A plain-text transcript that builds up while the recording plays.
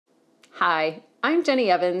Hi, I'm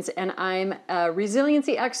Jenny Evans, and I'm a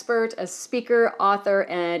resiliency expert, a speaker, author,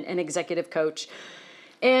 and an executive coach.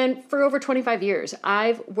 And for over 25 years,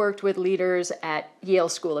 I've worked with leaders at Yale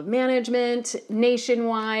School of Management,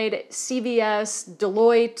 Nationwide, CVS,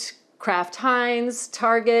 Deloitte, Kraft Heinz,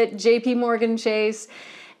 Target, JP Morgan Chase,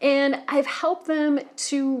 and I've helped them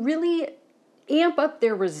to really amp up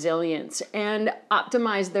their resilience and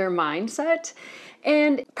optimize their mindset.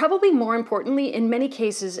 And probably more importantly, in many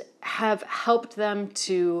cases, have helped them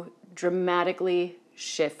to dramatically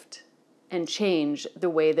shift and change the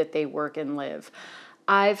way that they work and live.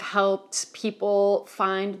 I've helped people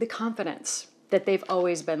find the confidence that they've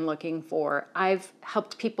always been looking for. I've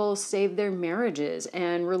helped people save their marriages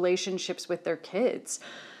and relationships with their kids.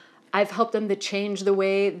 I've helped them to change the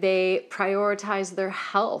way they prioritize their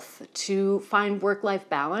health, to find work-life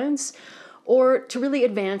balance, or to really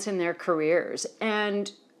advance in their careers.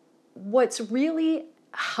 And what's really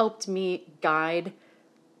helped me guide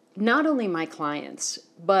not only my clients,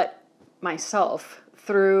 but myself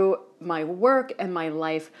through my work and my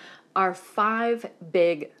life are 5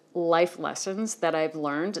 big life lessons that I've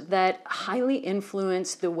learned that highly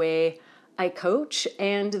influence the way I coach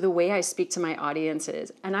and the way I speak to my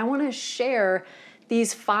audiences. And I want to share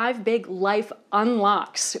these 5 big life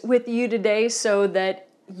unlocks with you today so that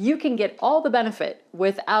you can get all the benefit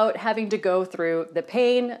without having to go through the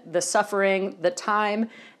pain, the suffering, the time,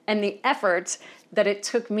 and the effort that it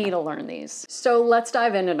took me to learn these. So let's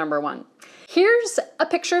dive into number 1. Here's a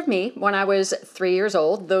picture of me when I was 3 years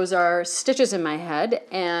old. Those are stitches in my head,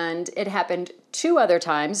 and it happened 2 other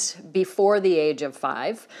times before the age of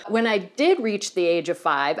 5. When I did reach the age of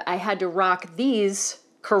 5, I had to rock these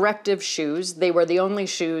corrective shoes. They were the only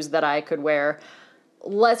shoes that I could wear.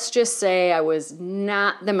 Let's just say I was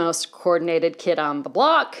not the most coordinated kid on the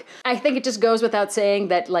block. I think it just goes without saying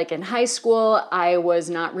that, like in high school, I was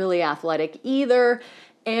not really athletic either.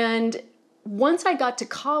 And once I got to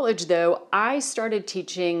college, though, I started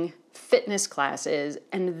teaching fitness classes,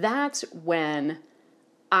 and that's when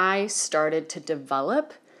I started to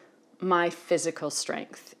develop my physical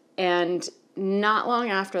strength. And not long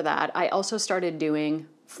after that, I also started doing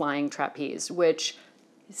flying trapeze, which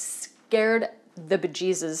scared the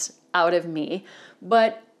bejesus out of me.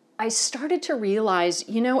 But I started to realize,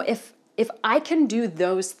 if I can do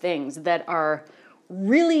those things that are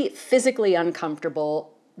really physically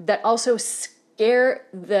uncomfortable, that also scare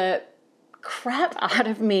the crap out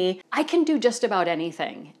of me, I can do just about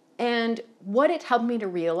anything. And what it helped me to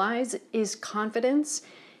realize is confidence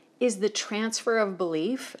is the transfer of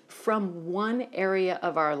belief from one area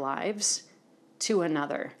of our lives to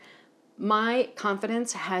another. My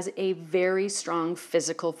confidence has a very strong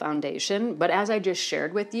physical foundation, but as I just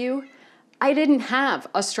shared with you, I didn't have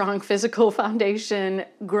a strong physical foundation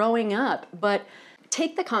growing up. But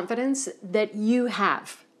take the confidence that you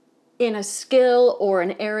have in a skill or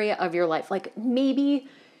an area of your life. Like maybe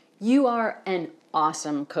you are an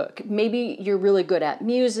awesome cook. Maybe you're really good at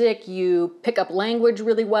music, you pick up language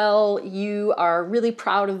really well, you are really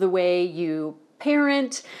proud of the way you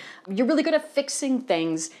parent, you're really good at fixing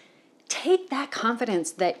things. Take that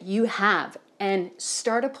confidence that you have and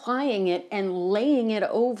start applying it and laying it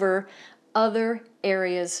over other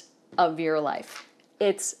areas of your life.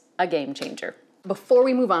 It's a game changer. Before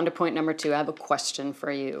we move on to point number 2, I have a question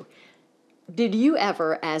for you. Did you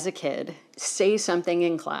ever, as a kid, say something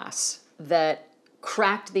in class that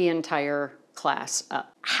cracked the entire class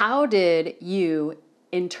up? How did you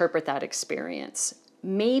interpret that experience?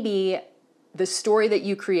 Maybe the story that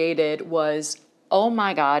you created was, oh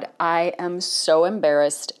my God, I am so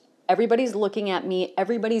embarrassed. Everybody's looking at me.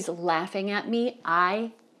 Everybody's laughing at me.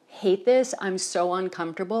 I hate this. I'm so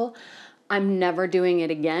uncomfortable. I'm never doing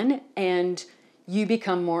it again. And you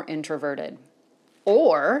become more introverted.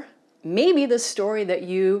 Or maybe the story that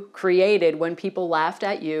you created when people laughed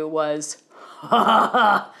at you was,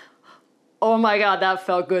 oh my God, that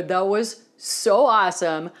felt good. That was so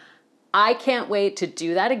awesome. I can't wait to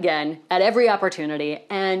do that again at every opportunity,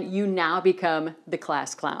 and you now become the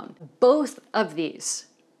class clown. Both of these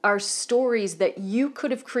are stories that you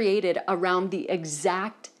could have created around the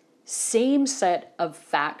exact same set of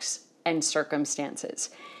facts and circumstances.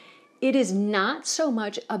 It is not so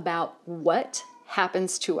much about what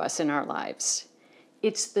happens to us in our lives.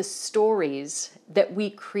 It's the stories that we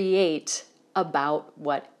create about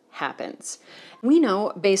what happens. We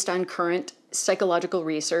know, based on current psychological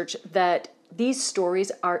research, that these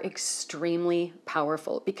stories are extremely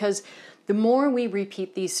powerful because the more we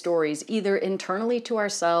repeat these stories, either internally to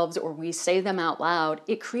ourselves or we say them out loud,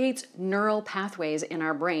 it creates neural pathways in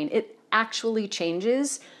our brain. It actually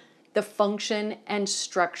changes the function and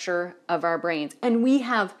structure of our brains. And we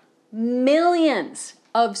have millions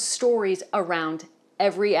of stories around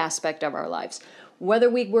every aspect of our lives, whether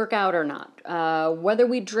we work out or not, whether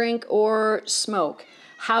we drink or smoke,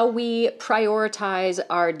 how we prioritize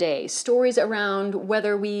our day, stories around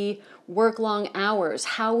whether we work long hours,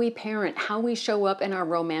 how we parent, how we show up in our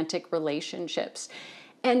romantic relationships.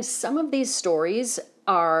 And some of these stories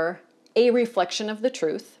are a reflection of the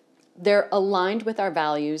truth. They're aligned with our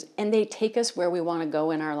values, and they take us where we want to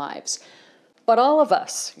go in our lives. But all of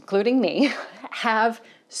us, including me, have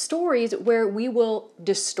stories where we will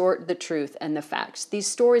distort the truth and the facts. These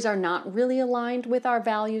stories are not really aligned with our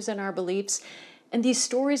values and our beliefs, and these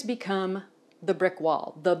stories become the brick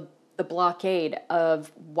wall, the blockade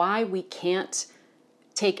of why we can't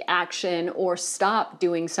take action or stop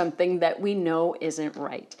doing something that we know isn't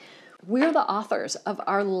right. We're the authors of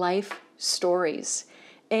our life stories,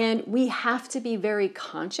 and we have to be very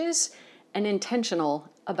conscious and intentional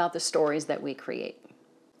about the stories that we create.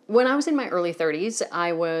 When I was in my early 30s,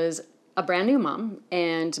 I was a brand new mom,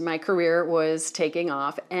 and my career was taking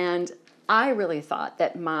off, and I really thought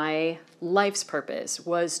that my life's purpose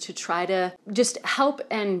was to try to just help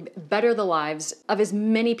and better the lives of as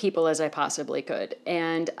many people as I possibly could.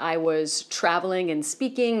 And I was traveling and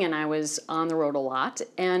speaking, and I was on the road a lot.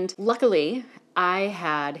 And luckily, I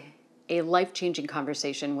had a life-changing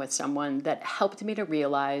conversation with someone that helped me to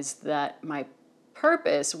realize that my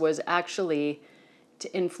purpose was actually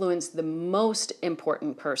to influence the most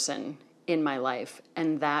important person in my life,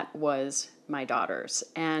 and that was my daughters.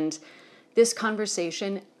 And this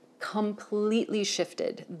conversation completely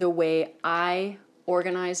shifted the way I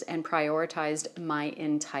organized and prioritized my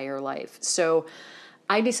entire life. So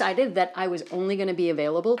I decided that I was only going to be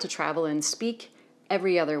available to travel and speak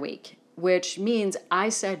every other week, which means I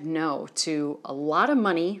said no to a lot of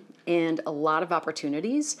money and a lot of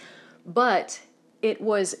opportunities, but it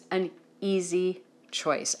was an easy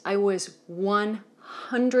choice. I was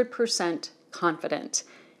 100% confident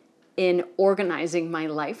in organizing my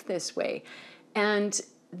life this way. And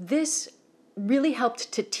this really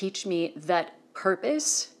helped to teach me that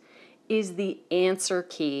purpose is the answer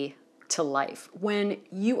key to life. When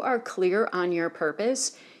you are clear on your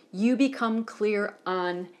purpose, you become clear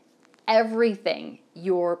on everything,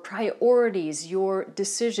 your priorities, your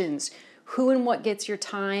decisions, who and what gets your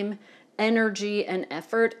time, energy, and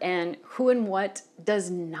effort, and who and what does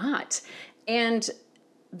not. And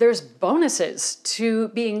there's bonuses to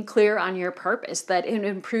being clear on your purpose, that it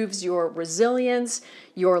improves your resilience,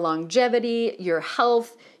 your longevity, your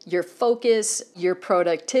health, your focus, your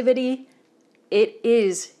productivity. It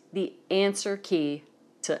is the answer key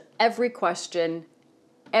to every question,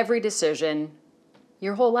 every decision,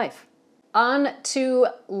 your whole life. On to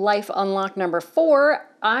life unlock number 4.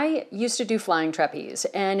 I used to do flying trapeze,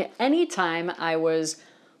 and anytime I was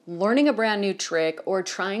learning a brand new trick or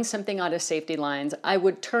trying something out of safety lines, I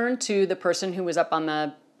would turn to the person who was up on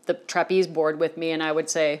the trapeze board with me, and I would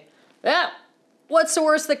say, what's the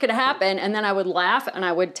worst that could happen? And then I would laugh and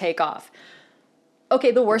I would take off.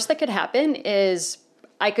 Okay, the worst that could happen is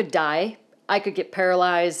I could die, I could get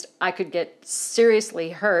paralyzed, I could get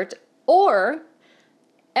seriously hurt, or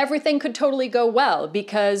everything could totally go well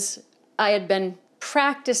because I had been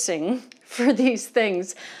practicing for these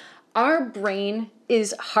things. Our brain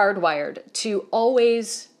is hardwired to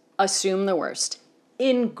always assume the worst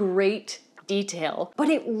in great detail, but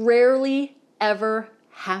it rarely ever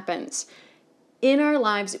happens. In our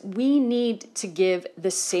lives, we need to give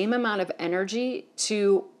the same amount of energy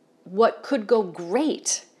to what could go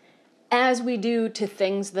great as we do to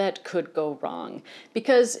things that could go wrong.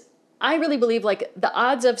 Because I really believe like the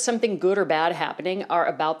odds of something good or bad happening are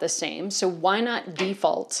about the same. So why not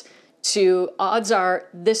default to odds are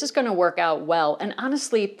this is going to work out well? And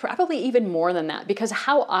honestly, probably even more than that, because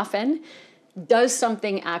how often does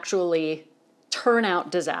something actually turn out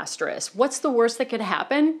disastrous? What's the worst that could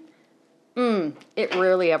happen? It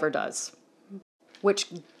rarely ever does. Which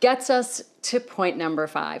gets us to point number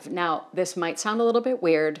 5. Now, this might sound a little bit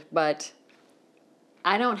weird, but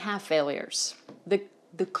I don't have failures.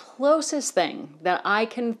 The closest thing that I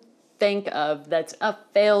can think of that's a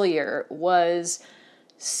failure was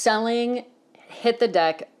selling Hit the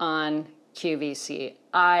Deck on QVC.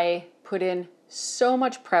 I put in so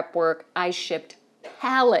much prep work. I shipped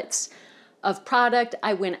pallets of product.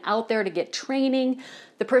 I went out there to get training.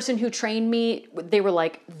 The person who trained me, they were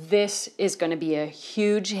like, this is going to be a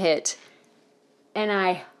huge hit. And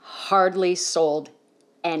I hardly sold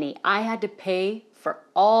any. I had to pay for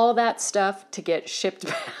all that stuff to get shipped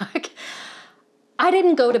back. I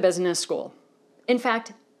didn't go to business school. In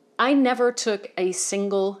fact, I never took a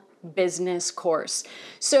single business course.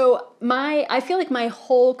 So I feel like my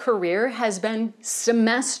whole career has been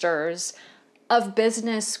semesters of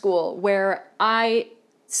business school where I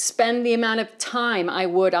spend the amount of time I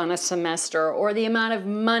would on a semester, or the amount of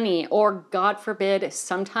money, or God forbid,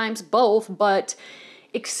 sometimes both, but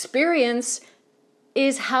experience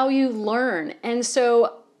is how you learn. And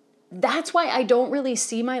so that's why I don't really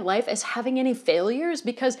see my life as having any failures,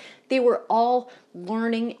 because they were all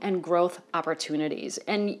learning and growth opportunities.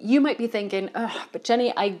 And you might be thinking, oh, but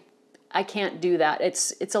Jenny, I can't do that.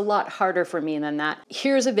 It's a lot harder for me than that.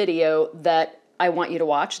 Here's a video that I want you to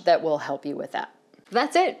watch that will help you with that.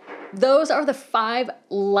 That's it. Those are the 5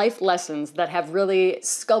 life lessons that have really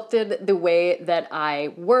sculpted the way that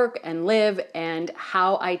I work and live and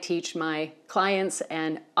how I teach my clients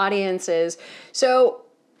and audiences. So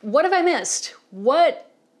what have I missed? What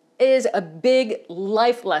is a big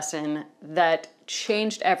life lesson that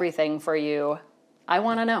changed everything for you? I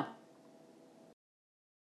want to know.